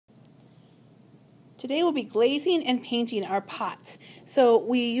Today we'll be glazing and painting our pots.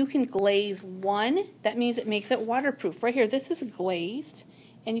 So you can glaze one, that means it makes it waterproof. Right here, this is glazed,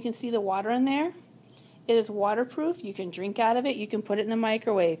 and you can see the water in there. It is waterproof, you can drink out of it, you can put it in the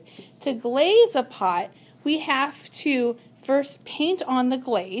microwave. To glaze a pot, we have to first paint on the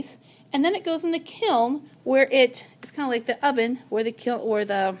glaze, and then it goes in the kiln where it's kind of like the oven where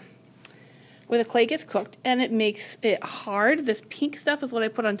the clay gets cooked, and it makes it hard. This pink stuff is what I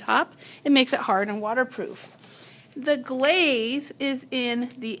put on top. It makes it hard and waterproof. The glaze is in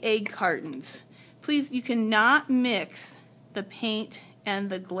the egg cartons. Please, you cannot mix the paint and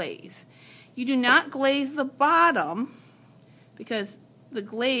the glaze. You do not glaze the bottom because the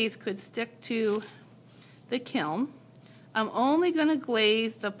glaze could stick to the kiln. I'm only going to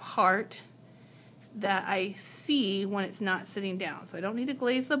glaze the part that I see when it's not sitting down. So I don't need to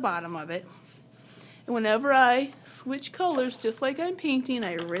glaze the bottom of it. And whenever I switch colors, just like I'm painting,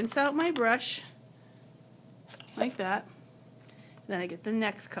 I rinse out my brush like that. And then I get the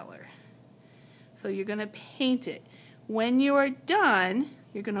next color. So you're going to paint it. When you are done,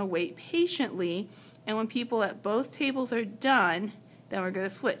 you're going to wait patiently. And when people at both tables are done, then we're going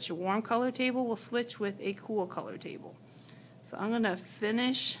to switch. A warm color table will switch with a cool color table. So I'm going to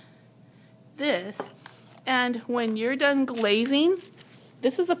finish this. And when you're done glazing,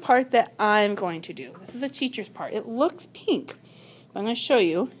 this is the part that I'm going to do. This is the teacher's part. It looks pink. I'm going to show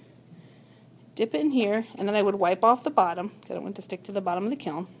you. Dip it in here, and then I would wipe off the bottom, because I don't want it to stick to the bottom of the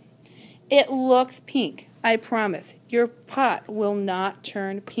kiln. It looks pink. I promise. Your pot will not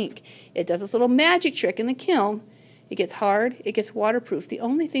turn pink. It does this little magic trick in the kiln. It gets hard. It gets waterproof. The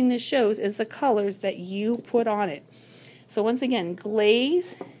only thing this shows is the colors that you put on it. So once again,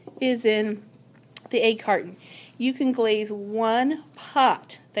 glaze is in the egg carton. You can glaze one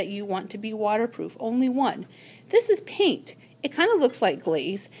pot that you want to be waterproof, only one. This is paint. It kind of looks like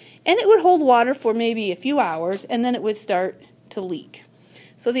glaze, and it would hold water for maybe a few hours, and then it would start to leak.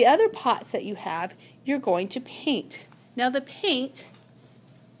 So the other pots that you have, you're going to paint. Now the paint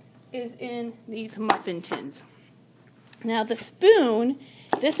is in these muffin tins. Now the spoon,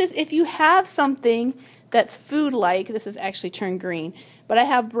 this is if you have something that's food-like. This is actually turned green, but I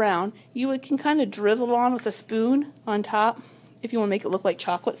have brown. You can kind of drizzle it on with a spoon on top if you want to make it look like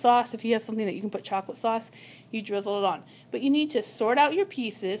chocolate sauce. If you have something that you can put chocolate sauce, you drizzle it on. But you need to sort out your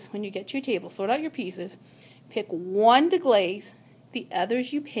pieces when you get to your table. Sort out your pieces. Pick one to glaze, the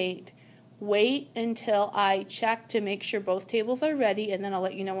others you paint. Wait until I check to make sure both tables are ready, and then I'll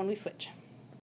let you know when we switch.